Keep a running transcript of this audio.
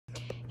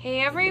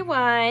Hey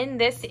everyone,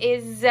 this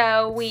is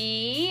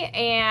Zoe,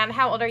 and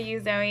how old are you,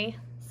 Zoe?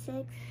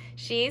 6.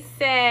 She's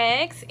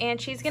 6,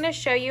 and she's going to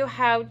show you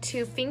how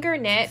to finger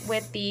knit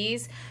with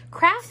these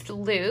craft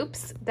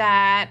loops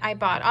that I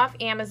bought off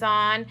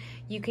Amazon.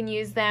 You can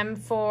use them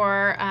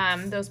for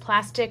those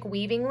plastic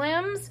weaving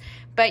looms,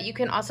 but you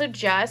can also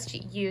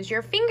just use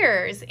your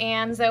fingers.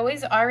 And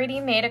Zoe's already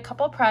made a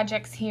couple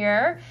projects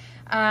here.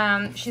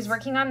 She's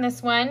working on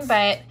this one,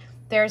 but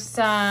there's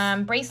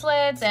some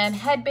bracelets and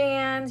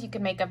headbands. You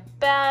can make a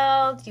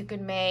belt. You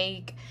can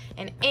make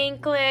an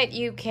anklet.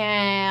 You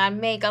can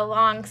make a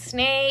long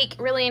snake.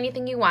 Really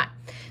anything you want.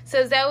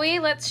 So Zoe,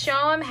 let's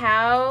show them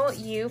how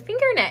you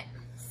finger knit.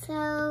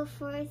 So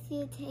first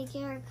you take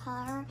your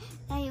color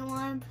that you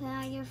want to put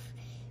on your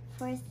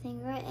first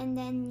finger, and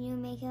then you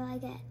make it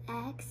like an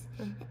X,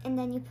 and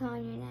then you put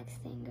on your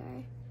next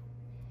finger.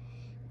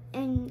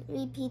 And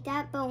repeat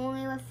that, but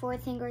only with 4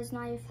 fingers,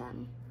 not your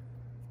thumb.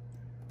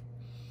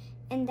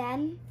 And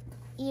then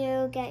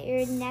you get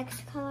your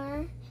next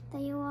color that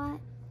you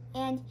want,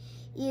 and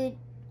you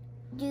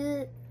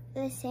do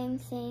the same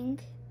thing.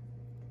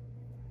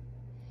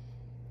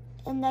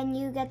 And then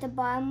you get the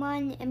bottom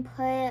one and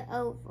put it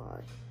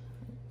over.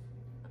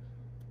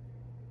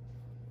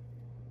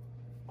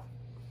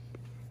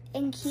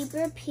 And keep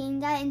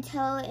repeating that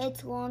until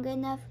it's long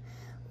enough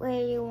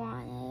where you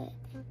want it.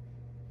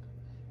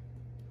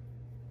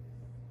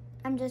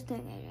 I'm just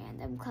doing it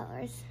random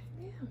colors.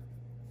 Yeah.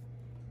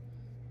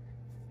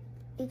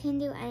 You can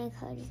do any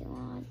colors you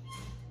want.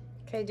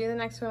 Okay, do the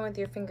next one with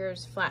your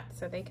fingers flat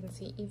so they can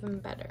see even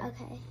better.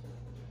 Okay.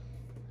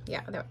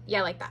 Yeah,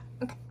 like that.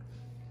 Okay.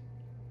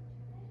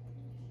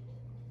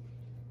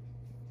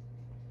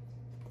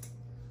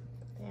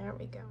 There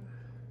we go.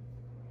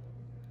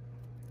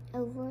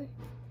 Over,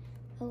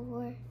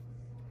 over,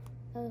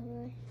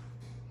 over.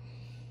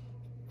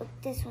 Oh,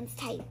 this one's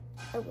tight.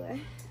 Over.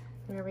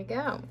 There we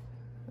go.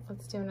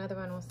 Let's do another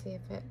one. We'll see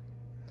if it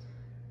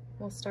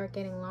will start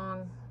getting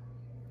long.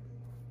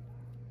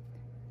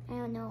 I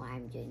don't know why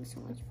I'm doing so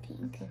much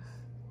pink.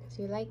 Because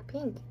you like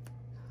pink.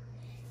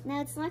 No,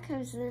 it's not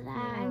because of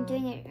that. I'm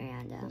doing it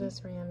random.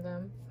 Just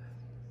random.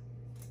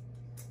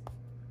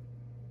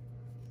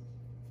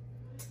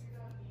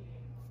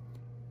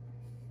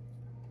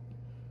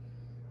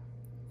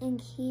 And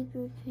keep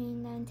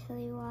repeating that until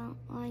you want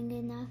long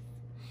enough.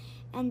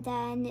 And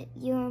then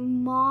your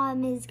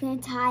mom is going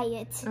to tie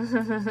it.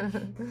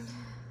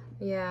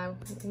 Yeah,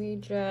 we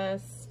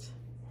just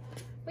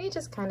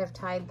kind of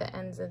tied the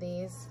ends of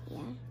these.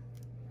 Yeah.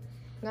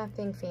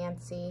 Nothing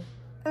fancy.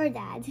 Or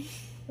dad.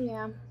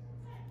 Yeah.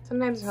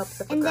 Sometimes it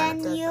helps if a And grown-up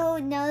then does you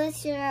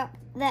notice the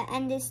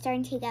end is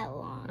starting to get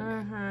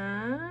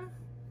long.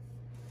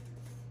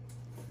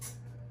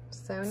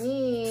 So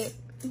neat.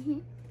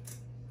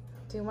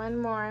 Do one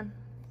more.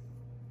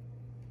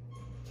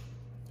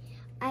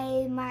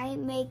 I might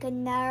make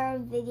another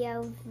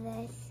video of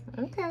this.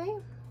 Okay.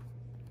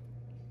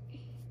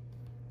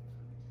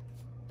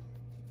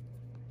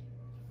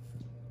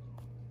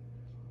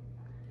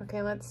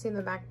 Okay, let's see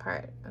the back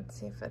part. Let's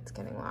see if it's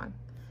getting long.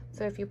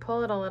 So if you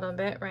pull it a little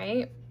bit,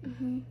 right?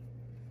 You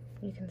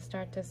can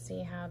start to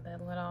see how they're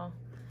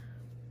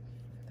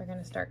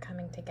gonna start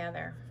coming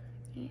together.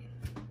 Yeah.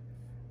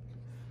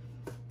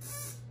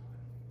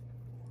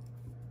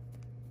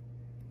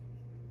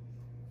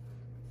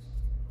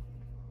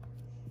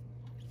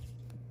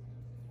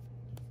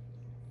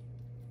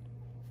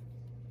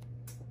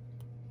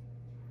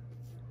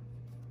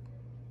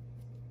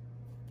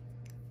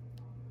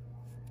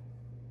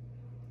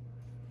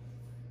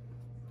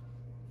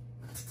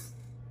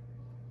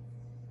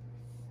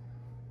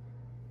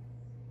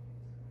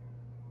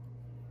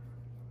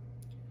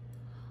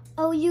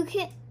 Oh, you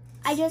can.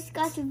 I just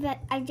got the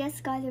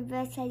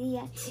best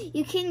idea.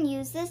 You can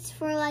use this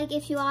for, like,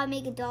 if you want to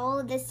make a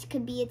doll. This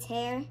could be its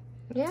hair.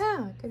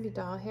 Yeah, it could be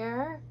doll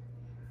hair.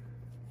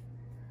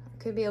 It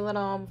could be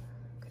could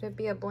it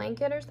be a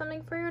blanket or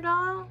something for your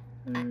doll?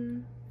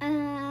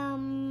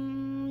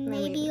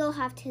 Maybe you'll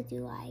have to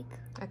do like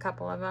a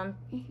couple of them.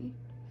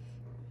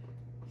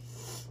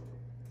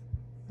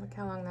 Look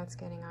how long that's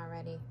getting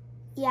already.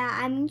 Yeah,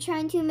 I'm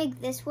trying to make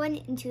this one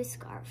into a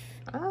scarf.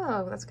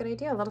 Oh, that's a good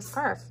idea. A little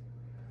scarf.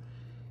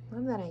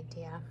 Love that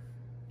idea.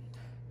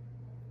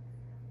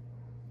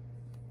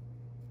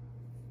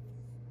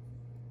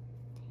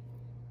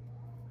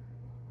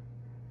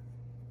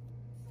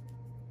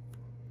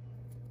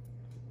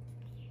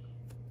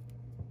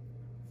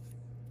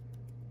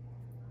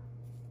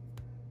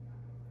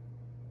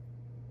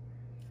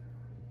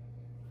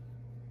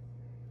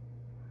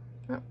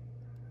 Oh.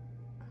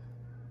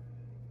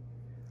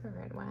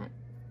 Where it went.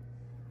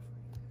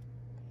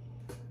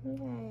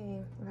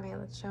 Yay. All right,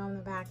 let's show them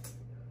the back.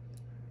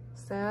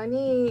 So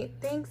neat.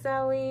 Thanks,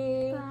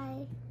 Zoe. Bye.